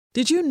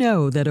Did you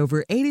know that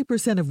over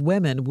 80% of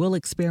women will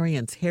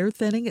experience hair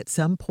thinning at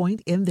some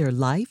point in their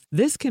life?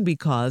 This can be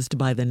caused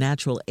by the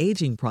natural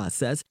aging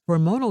process,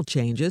 hormonal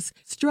changes,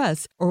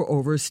 stress, or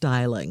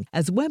overstyling.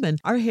 As women,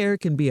 our hair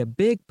can be a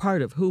big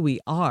part of who we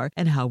are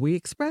and how we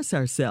express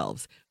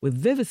ourselves. With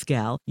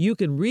Viviscal, you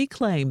can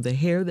reclaim the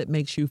hair that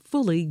makes you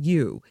fully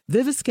you.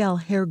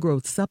 Viviscal hair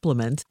growth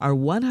supplements are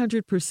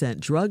 100%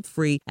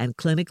 drug-free and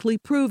clinically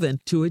proven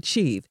to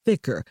achieve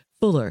thicker,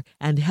 fuller,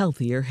 and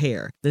healthier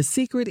hair. The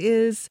secret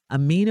is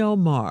Amino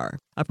Mar,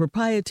 a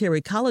proprietary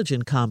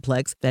collagen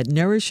complex that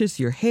nourishes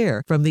your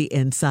hair from the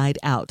inside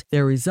out.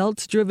 Their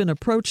results-driven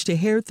approach to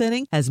hair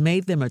thinning has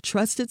made them a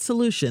trusted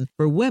solution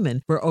for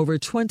women for over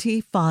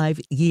 25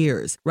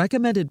 years.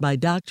 Recommended by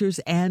doctors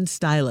and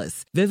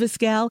stylists,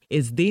 Viviscal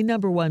is the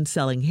 #1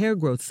 selling hair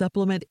growth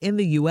supplement in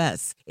the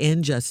U.S.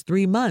 In just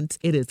 3 months,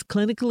 it is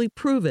clinically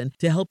proven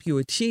to help you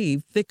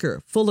achieve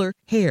thicker, fuller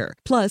hair.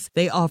 Plus,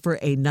 they offer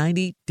a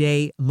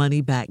 90-day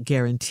money-back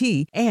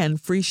guarantee and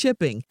free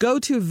shipping. Go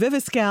to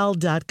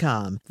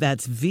Viviscal.com.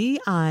 That's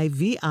Viviscal.com.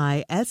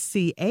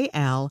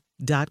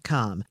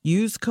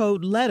 Use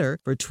code LETTER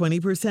for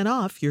 20%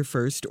 off your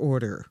first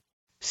order.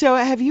 So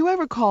have you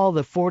ever called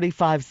the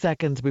 45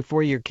 seconds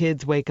before your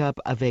kids wake up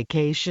a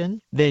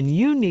vacation? Then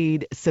you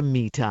need some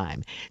me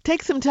time.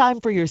 Take some time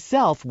for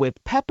yourself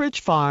with Pepperidge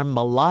Farm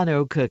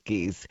Milano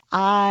cookies.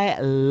 I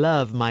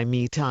love my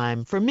me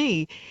time. For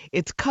me,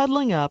 it's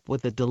cuddling up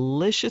with a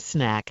delicious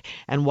snack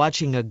and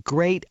watching a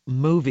great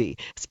movie,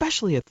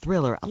 especially a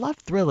thriller. I love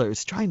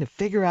thrillers, trying to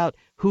figure out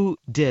who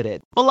did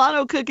it.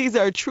 Milano cookies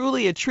are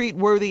truly a treat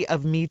worthy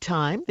of me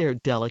time. They're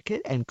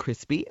delicate and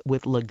crispy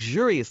with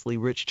luxuriously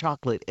rich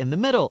chocolate in the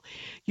middle.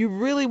 You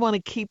really want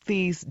to keep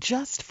these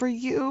just for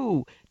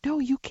you. No,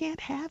 you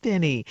can't have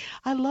any.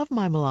 I love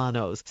my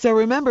Milanos. So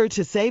remember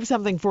to save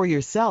something for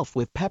yourself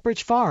with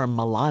Pepperidge Farm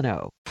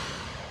Milano.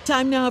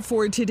 Time now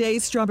for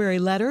today's Strawberry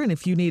Letter, and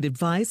if you need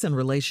advice on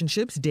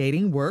relationships,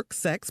 dating, work,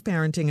 sex,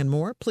 parenting, and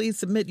more, please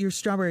submit your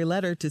Strawberry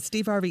Letter to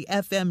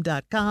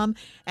steveharveyfm.com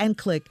and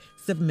click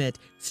Submit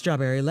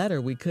Strawberry Letter.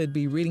 We could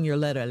be reading your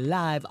letter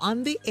live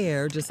on the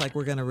air, just like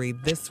we're going to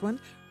read this one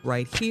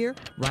right here,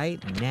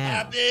 right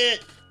now. Stop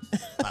it!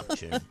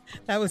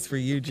 That was for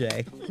you,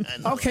 Jay.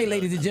 Okay,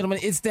 ladies and gentlemen,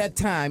 it's that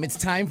time. It's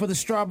time for the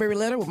Strawberry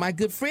Letter with my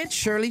good friend,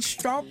 Shirley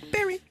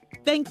Strawberry.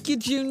 Thank you,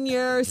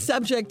 Junior.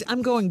 Subject,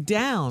 I'm going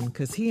down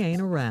because he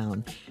ain't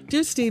around.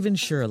 Dear Steve and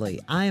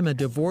Shirley, I am a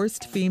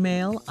divorced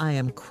female. I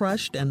am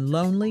crushed and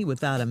lonely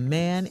without a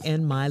man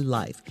in my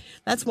life.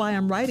 That's why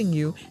I'm writing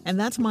you, and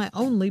that's my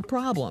only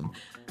problem.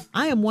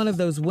 I am one of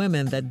those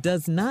women that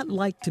does not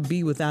like to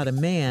be without a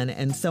man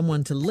and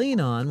someone to lean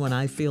on when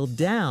I feel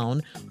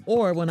down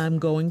or when I'm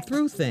going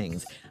through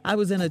things. I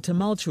was in a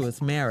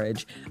tumultuous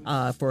marriage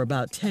for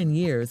about 10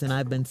 years, and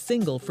I've been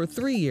single for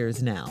 3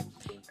 years now.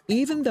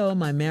 Even though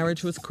my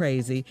marriage was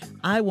crazy,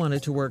 I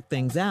wanted to work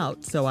things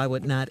out so I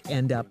would not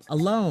end up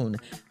alone.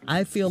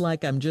 I feel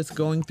like I'm just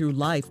going through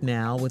life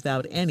now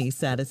without any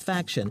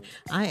satisfaction.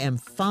 I am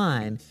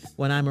fine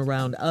when I'm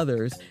around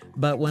others,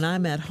 but when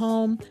I'm at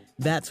home,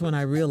 that's when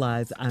I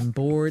realize I'm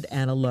bored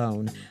and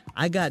alone.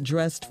 I got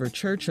dressed for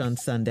church on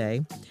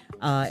Sunday,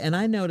 and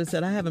I noticed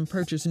that I haven't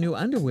purchased new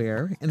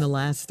underwear in the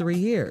last 3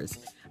 years.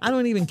 I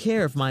don't even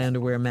care if my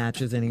underwear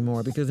matches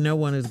anymore because no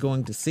one is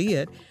going to see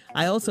it.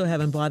 I also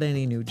haven't bought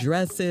any new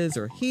dresses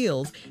or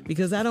heels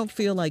because I don't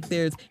feel like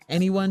there's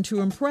anyone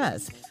to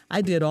impress.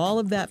 I did all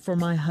of that for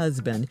my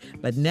husband,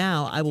 but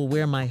now I will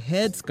wear my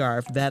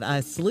headscarf that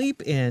I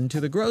sleep in to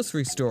the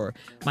grocery store.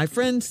 My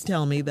friends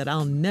tell me that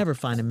I'll never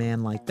find a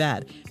man like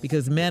that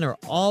because men are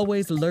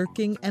always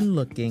lurking and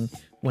looking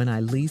when I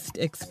least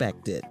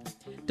expect it.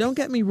 Don't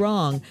get me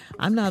wrong,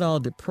 I'm not all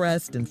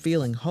depressed and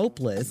feeling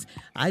hopeless.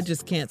 I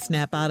just can't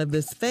snap out of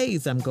this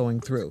phase I'm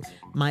going through.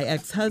 My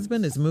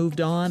ex-husband has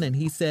moved on and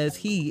he says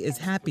he is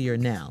happier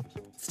now.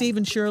 Steve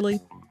and Shirley,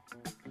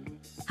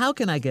 how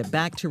can I get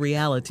back to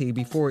reality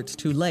before it's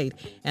too late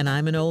and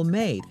I'm an old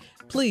maid?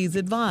 Please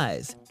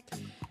advise.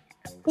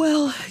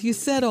 Well, you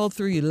said all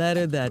through your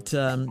letter that,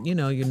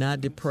 you're not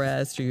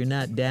depressed or you're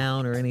not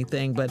down or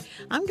anything, but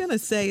I'm going to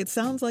say it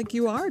sounds like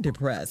you are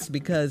depressed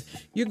because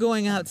you're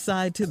going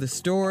outside to the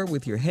store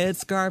with your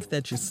headscarf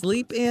that you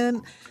sleep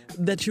in,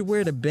 that you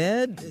wear to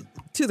bed,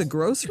 to the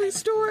grocery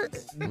store.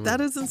 That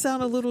doesn't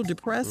sound a little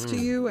depressed to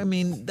you? I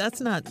mean, that's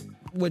not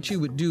what you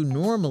would do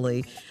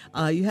normally.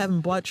 You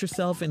haven't bought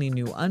yourself any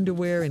new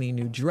underwear, any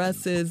new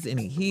dresses,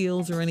 any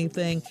heels or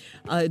anything.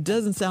 It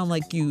doesn't sound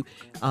like you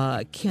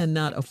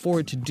cannot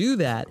afford to do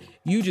that.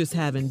 You just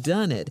haven't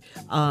done it.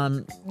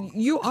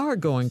 You are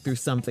going through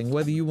something,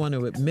 whether you want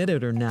to admit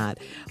it or not.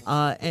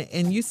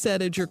 And you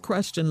said that you're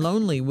crushed and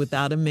lonely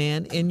without a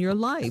man in your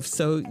life.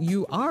 So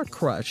you are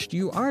crushed.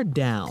 You are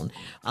down.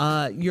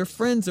 Your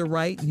friends are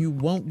right. You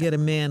won't get a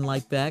man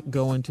like that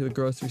going to the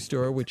grocery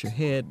store with your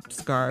head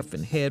scarf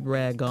and head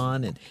rag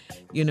on and,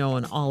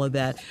 and all of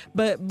that.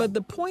 But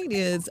the point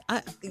is,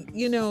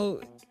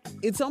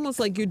 it's almost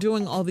like you're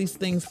doing all these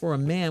things for a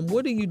man.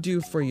 What do you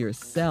do for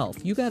yourself?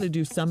 You got to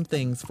do some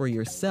things for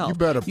yourself. You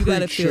better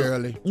preach,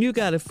 Shirley. You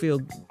got to feel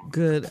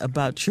good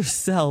about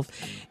yourself,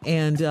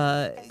 and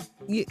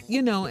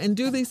and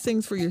do these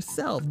things for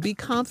yourself. Be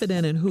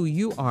confident in who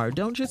you are.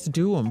 Don't just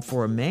do them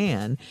for a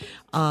man.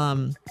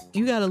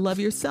 You got to love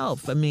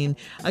yourself. I mean,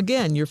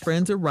 again, your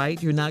friends are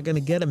right. You're not going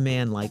to get a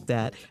man like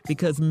that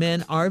because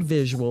men are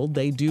visual.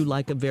 They do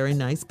like a very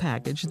nice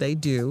package. They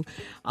do.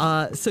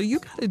 So you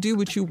got to do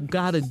what you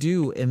got to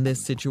do in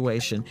this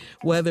situation,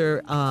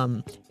 whether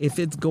if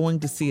it's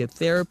going to see a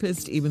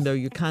therapist, even though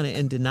you're kind of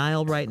in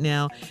denial right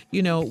now,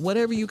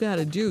 whatever you got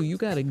to do, you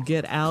got to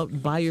get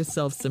out, buy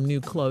yourself some new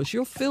clothes.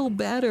 You'll feel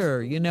better,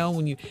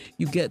 when you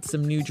get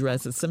some new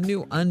dresses, some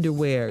new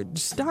underwear.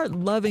 Start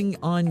loving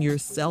on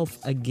yourself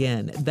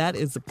again. That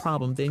is a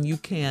problem. Then you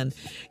can,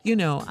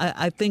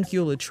 I think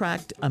you'll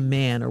attract a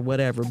man or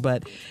whatever,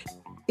 but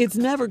it's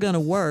never going to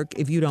work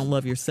if you don't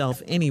love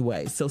yourself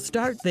anyway. So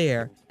start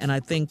there. And I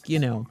think,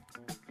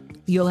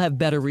 you'll have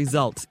better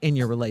results in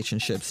your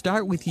relationship.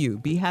 Start with you.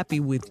 Be happy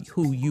with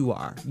who you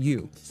are.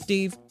 You.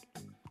 Steve?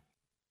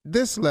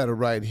 This letter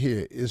right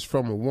here is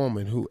from a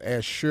woman who,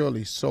 as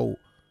Shirley so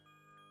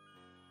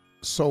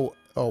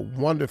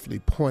wonderfully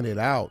pointed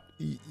out,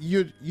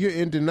 you're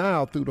in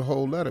denial through the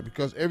whole letter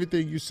because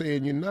everything you're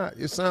saying you're not.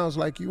 It sounds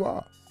like you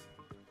are.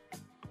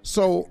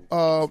 So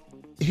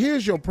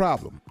here's your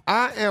problem.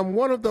 I am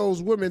one of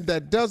those women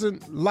that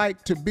doesn't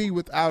like to be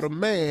without a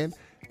man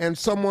and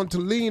someone to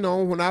lean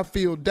on when I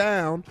feel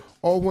down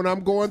or when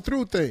I'm going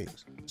through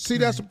things. See,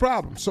 that's a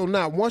problem. So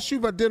now, once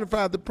you've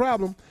identified the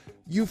problem,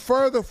 you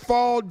further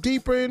fall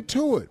deeper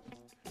into it.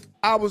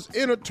 I was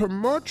in a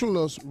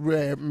tumultuous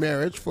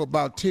marriage for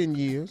about 10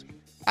 years.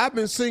 I've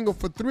been single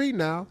for 3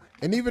 now,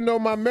 and even though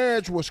my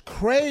marriage was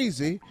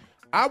crazy,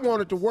 I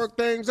wanted to work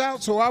things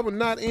out so I would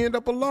not end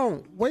up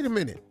alone. Wait a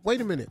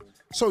minute.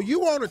 So you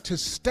wanted to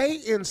stay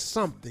in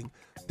something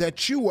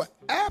that you were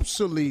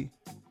absolutely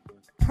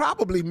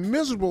probably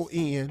miserable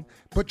in,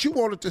 but you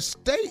wanted to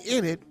stay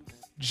in it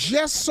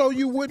just so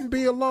you wouldn't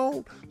be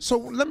alone? So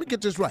let me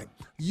get this right.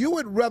 You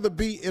would rather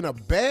be in a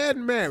bad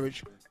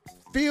marriage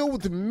filled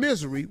with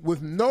misery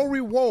with no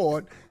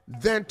reward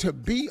than to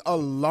be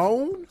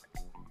alone?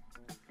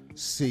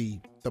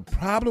 See, the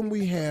problem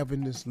we have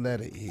in this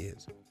letter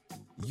is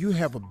you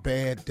have a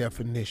bad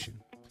definition.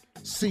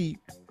 See,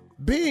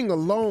 being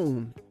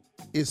alone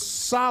is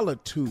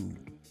solitude,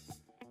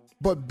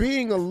 but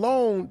being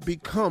alone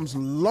becomes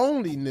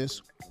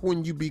loneliness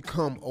when you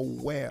become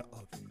aware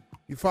of it.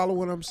 You follow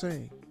what I'm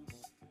saying?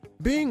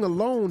 Being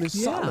alone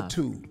is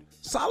solitude.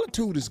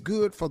 Solitude is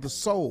good for the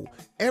soul.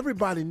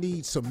 Everybody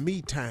needs some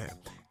me time.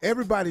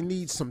 Everybody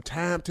needs some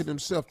time to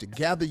themselves to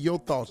gather your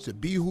thoughts, to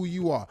be who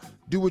you are,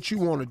 do what you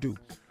want to do.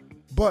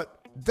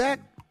 But that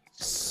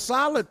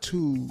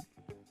solitude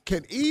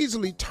can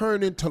easily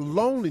turn into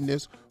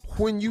loneliness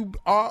when you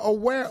are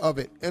aware of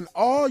it. And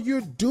all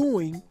you're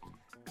doing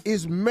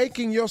is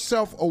making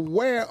yourself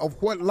aware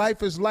of what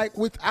life is like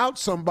without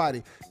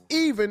somebody,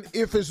 even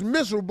if it's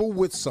miserable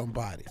with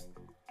somebody.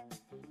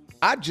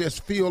 I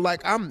just feel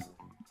like I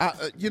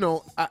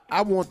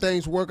want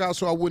things to work out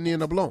so I wouldn't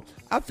end up alone.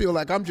 I feel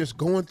like I'm just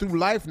going through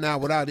life now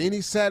without any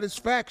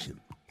satisfaction.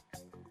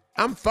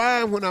 I'm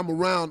fine when I'm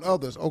around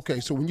others. Okay,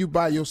 so when you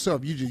by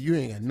yourself, you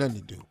ain't got nothing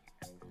to do.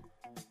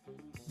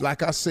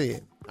 Like I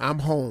said, I'm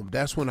home.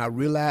 That's when I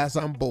realize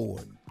I'm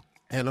bored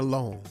and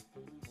alone.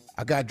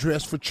 I got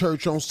dressed for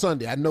church on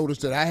Sunday. I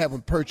noticed that I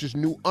haven't purchased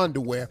new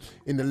underwear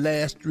in the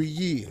last 3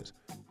 years.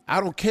 I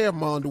don't care if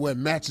my underwear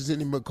matches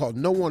anymore because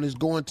no one is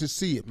going to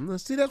see it.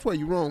 See, that's why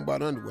you're wrong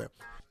about underwear.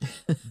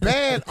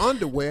 Bad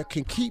underwear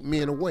can keep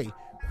men away.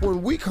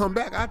 When we come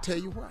back, I'll tell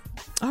you why.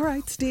 All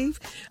right, Steve.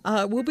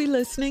 We'll be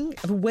listening,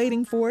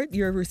 waiting for it.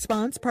 Your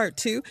response, part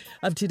 2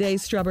 of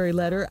today's Strawberry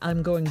Letter.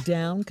 I'm going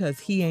down because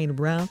he ain't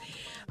around.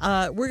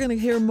 We're going to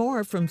hear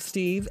more from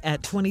Steve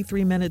at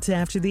 23 minutes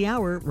after the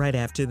hour, right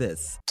after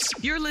this.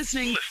 You're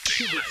listening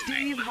to the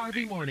Steve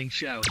Harvey Morning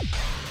Show.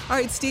 All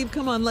right, Steve,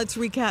 come on. Let's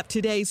recap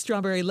today's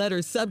Strawberry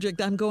Letter subject.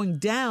 I'm going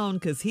down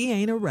because he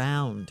ain't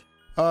around.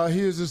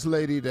 Here's this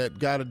lady that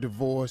got a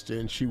divorce,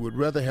 and she would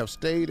rather have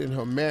stayed in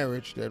her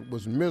marriage that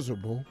was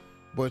miserable,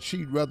 but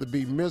she'd rather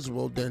be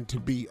miserable than to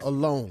be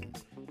alone.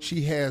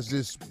 She has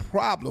this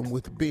problem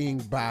with being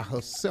by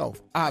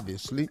herself,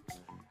 obviously,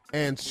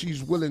 and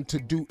she's willing to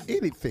do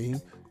anything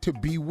to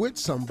be with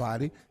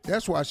somebody.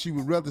 That's why she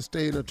would rather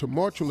stay in a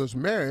tumultuous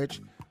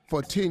marriage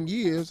for 10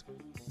 years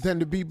than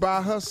to be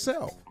by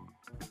herself.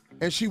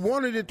 And she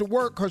wanted it to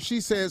work because she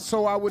said,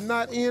 so I would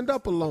not end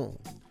up alone.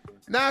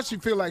 Now she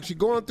feel like she's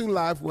going through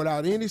life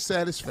without any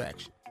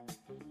satisfaction.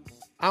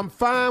 I'm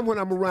fine when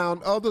I'm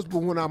around others, but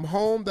when I'm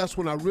home, that's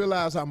when I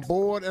realize I'm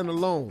bored and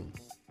alone.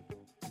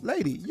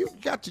 Lady, you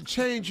got to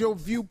change your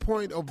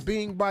viewpoint of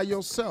being by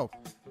yourself.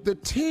 The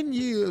 10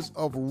 years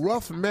of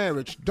rough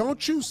marriage,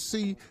 don't you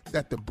see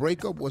that the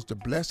breakup was the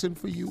blessing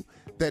for you?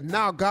 That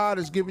now God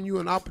has given you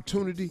an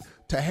opportunity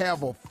to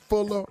have a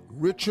fuller,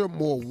 richer,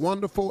 more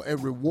wonderful,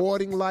 and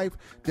rewarding life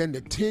than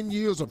the 10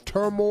 years of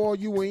turmoil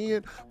you were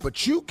in?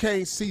 But you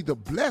can't see the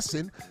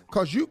blessing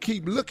because you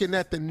keep looking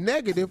at the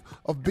negative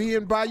of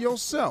being by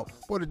yourself.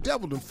 Boy, the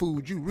devil done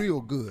fooled you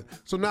real good.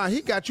 So now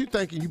he got you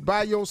thinking you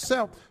by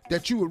yourself,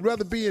 that you would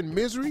rather be in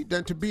misery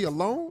than to be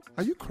alone?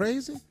 Are you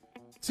crazy?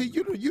 See,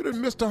 you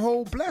done missed a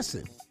whole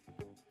blessing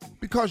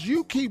because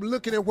you keep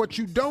looking at what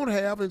you don't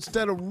have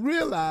instead of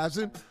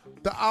realizing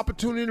the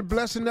opportunity and the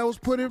blessing that was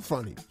put in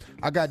front of you.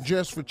 I got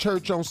dressed for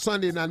church on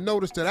Sunday, and I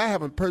noticed that I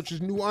haven't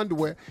purchased new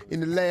underwear in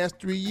the last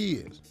 3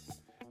 years.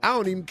 I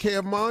don't even care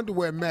if my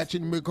underwear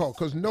matching me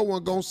because no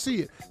one gonna see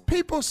it.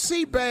 People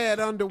see bad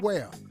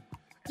underwear.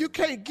 You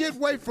can't get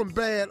away from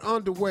bad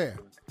underwear.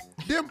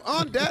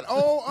 That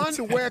old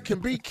underwear can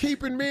be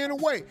keeping men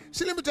away.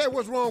 See, let me tell you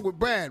what's wrong with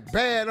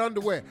bad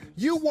underwear.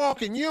 You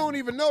walk and you don't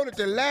even know that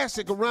the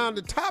elastic around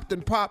the top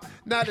done pop.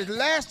 Now the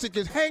elastic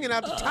is hanging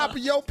out the top of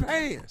your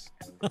pants.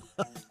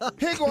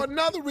 Here go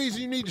another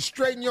reason you need to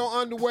straighten your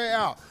underwear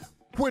out.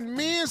 When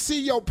men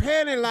see your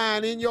panty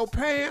line in your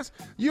pants,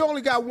 you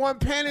only got one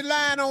panty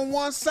line on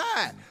one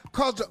side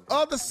because the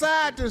other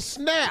side done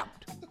snapped.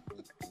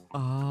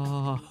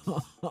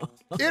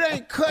 It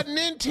ain't cutting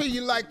into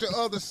you like the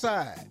other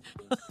side.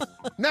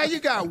 Now you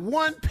got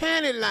one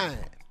panty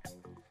line.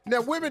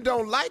 Now women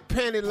don't like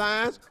panty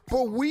lines,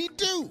 but we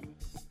do.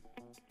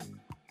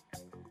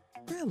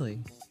 Really?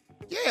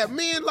 Yeah,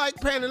 men like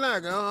panty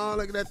lines. Oh,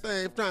 look at that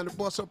thing trying to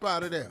bust up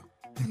out of there.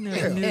 I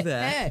never knew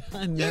that.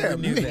 I never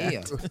knew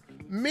that.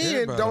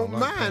 Men don't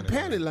mind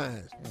panty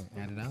lines.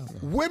 Not at all.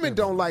 Women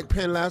don't like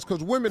panty lines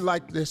because women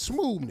like their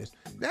smoothness.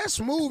 That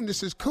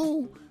smoothness is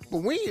cool,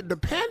 but the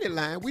panty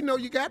line, we know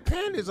you got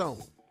panties on.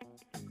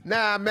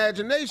 Now,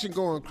 imagination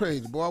going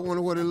crazy. Boy, I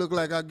wonder what it look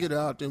like I get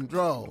out them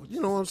drawers. You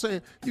know what I'm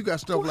saying? You got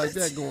stuff like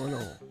that going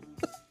on.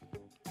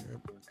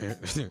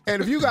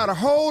 And if you got a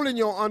hole in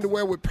your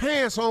underwear with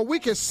pants on, we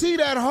can see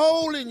that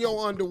hole in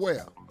your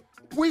underwear.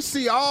 We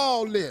see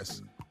all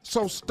this.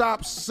 So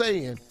stop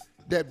saying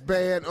that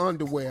bad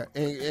underwear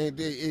and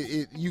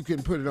you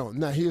can put it on.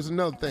 Now, here's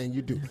another thing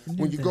you do.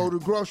 When you go to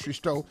the grocery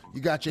store,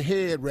 you got your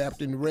head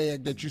wrapped in the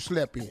rag that you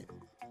slept in.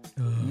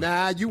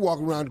 Now you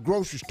walk around the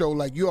grocery store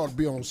like you ought to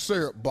be on a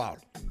syrup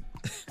bottle.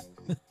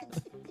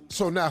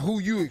 So now who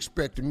you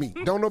expect to meet?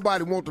 Don't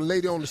nobody want the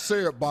lady on the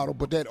syrup bottle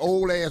but that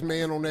old ass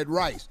man on that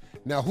rice.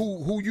 Now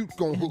who you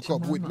gonna hook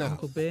up with now?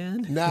 Uncle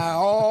Ben? Now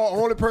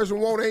only person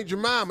who want Aunt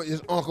Jemima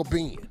is Uncle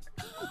Ben.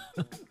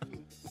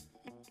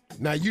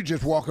 Now you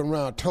just walking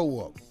around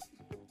toe up.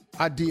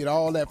 I did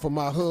all that for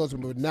my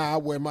husband, but now I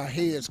wear my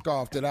head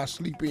scarf that I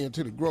sleep in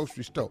to the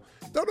grocery store.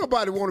 Don't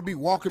nobody want to be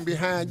walking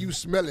behind you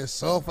smelling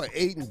sulfur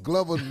 8 and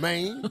Glover's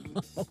mane.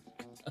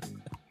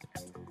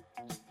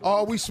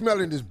 All we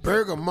smelling is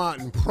Bergamot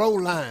and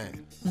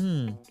Proline.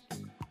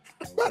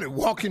 Nobody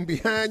walking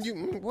behind you.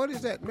 What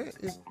is that, man?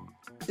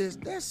 Is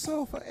that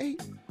sulfur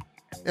 8?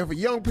 And for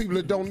young people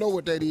that don't know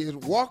what that is,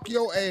 walk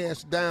your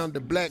ass down the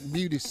black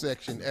beauty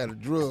section at a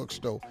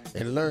drugstore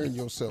and learn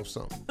yourself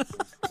something.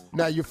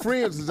 Now, your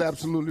friends is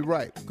absolutely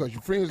right because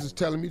your friends is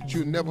telling me that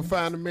you'll never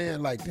find a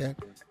man like that.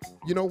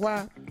 You know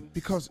why?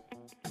 Because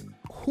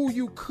who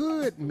you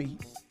could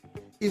meet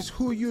is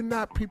who you're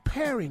not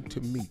preparing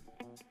to meet.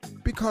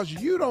 Because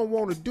you don't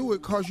want to do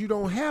it because you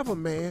don't have a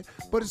man,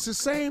 but it's the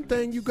same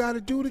thing you got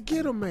to do to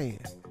get a man.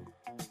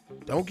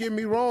 Don't get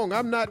me wrong,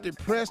 I'm not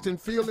depressed and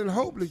feeling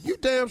hopeless. You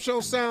damn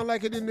sure sound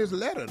like it in this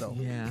letter, though.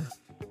 Yeah,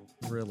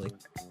 really.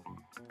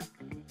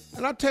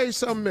 And I'll tell you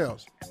something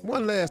else.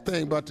 One last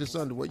thing about this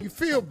underwear. You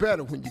feel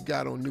better when you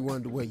got on new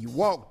underwear. You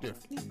walk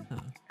different. Yeah.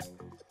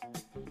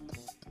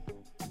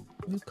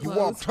 New You walk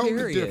clothes,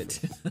 totally period.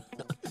 different.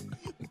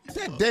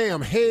 That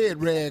damn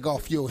head rag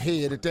off your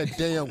head at that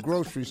damn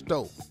grocery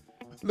store.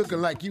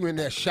 Looking like you in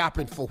there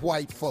shopping for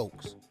white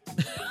folks.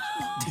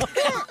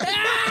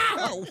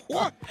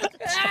 What?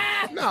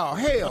 No,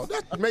 hell,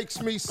 that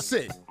makes me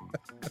sick.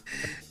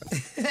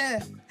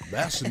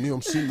 Master and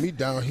them sent me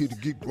down here to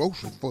get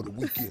groceries for the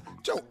weekend.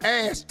 Your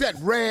ass that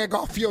rag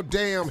off your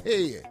damn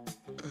head.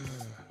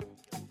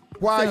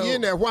 While you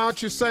in there, why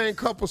don't you sing a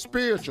couple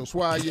spirituals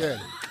while you at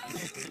it?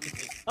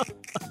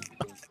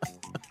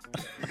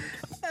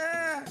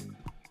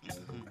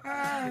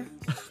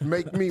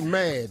 Make me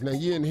mad. Now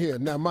you in here.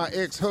 Now my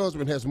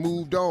ex-husband has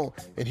moved on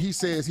and he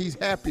says he's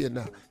happier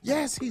now.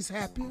 Yes, he's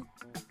happier.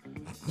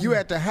 You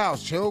at the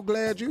house. So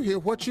glad you here.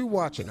 What you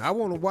watching? I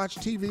want to watch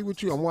TV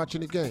with you. I'm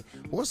watching the game.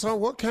 What's on?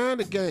 What kind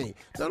of game?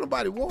 Don't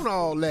nobody want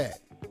all that.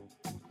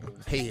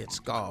 Head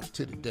scarves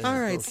to the damn. All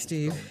right, grocery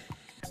Steve. store.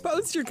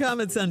 Post your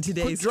comments on Quit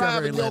today's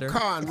Strawberry driving your Letter.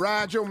 car and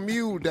ride your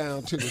mule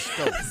down to the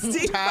store.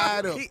 Steve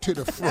Tied up to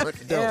the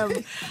front door. on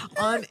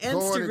Going to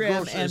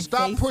Instagram grocery- and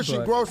Stop Facebook.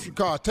 pushing grocery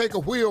cars. Take a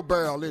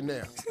wheelbarrow in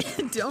there.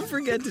 Don't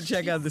forget to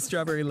check out the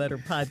Strawberry Letter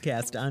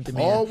podcast on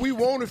demand. All we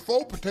want is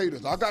 4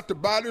 potatoes. I got to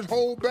buy this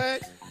whole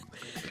bag.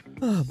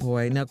 Oh,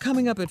 boy. Now,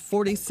 coming up at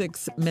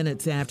 46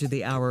 minutes after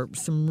the hour,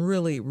 some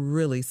really,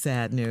 really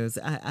sad news.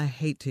 I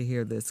hate to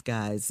hear this,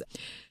 guys.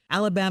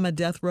 Alabama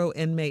death row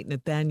inmate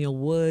Nathaniel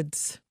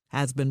Woods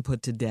has been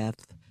put to death.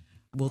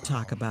 We'll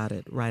talk about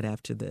it right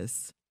after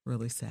this.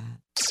 Really sad.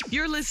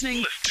 You're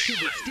listening to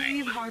the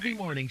Steve Harvey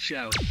Morning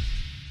Show.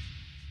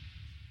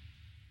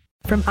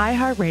 From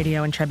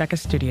iHeartRadio and Tribeca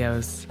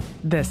Studios,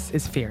 this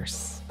is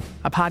Fierce,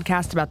 a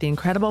podcast about the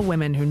incredible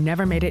women who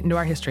never made it into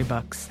our history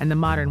books and the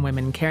modern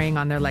women carrying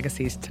on their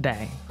legacies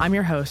today. I'm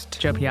your host,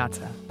 Joe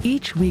Piazza.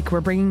 Each week,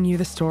 we're bringing you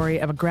the story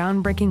of a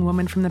groundbreaking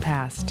woman from the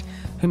past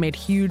who made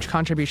huge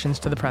contributions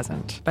to the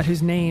present, but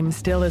whose name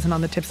still isn't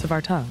on the tips of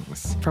our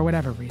tongues, for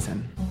whatever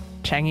reason.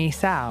 Chang'e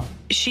Sao.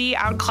 She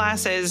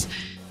outclasses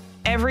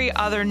every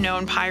other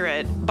known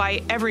pirate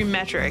by every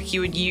metric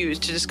you would use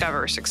to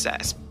discover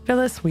success.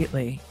 Phyllis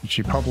Wheatley.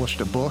 She published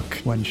a book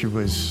when she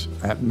was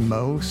at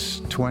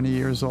most 20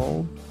 years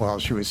old, while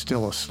she was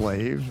still a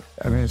slave.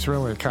 I mean, it's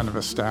really a kind of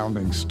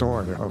astounding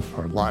story of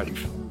her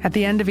life. At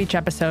the end of each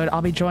episode,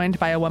 I'll be joined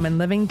by a woman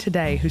living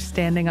today who's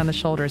standing on the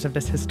shoulders of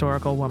this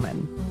historical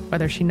woman,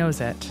 whether she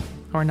knows it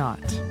or not.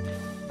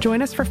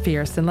 Join us for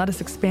Fierce and let us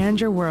expand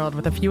your world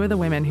with a few of the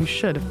women who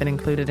should have been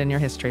included in your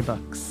history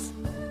books.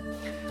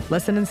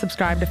 Listen and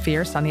subscribe to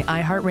Fierce on the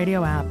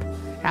iHeartRadio app,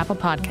 Apple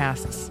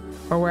Podcasts,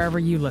 or wherever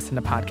you listen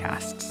to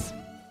podcasts.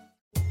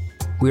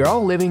 We are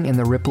all living in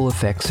the ripple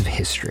effects of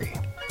history.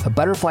 A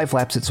butterfly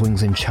flaps its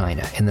wings in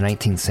China in the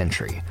 19th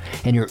century,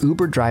 and your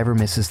Uber driver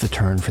misses the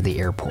turn for the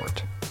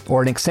airport.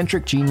 Or an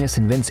eccentric genius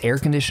invents air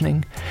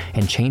conditioning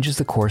and changes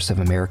the course of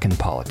American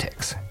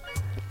politics.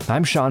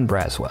 I'm Sean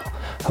Braswell,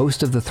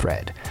 host of The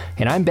Thread,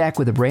 and I'm back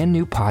with a brand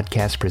new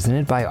podcast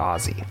presented by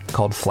Aussie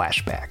called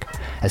Flashback,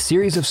 a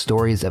series of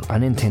stories of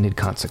unintended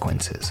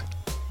consequences.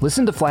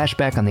 Listen to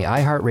Flashback on the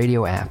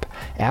iHeartRadio app,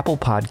 Apple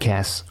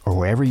Podcasts, or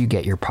wherever you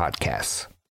get your podcasts.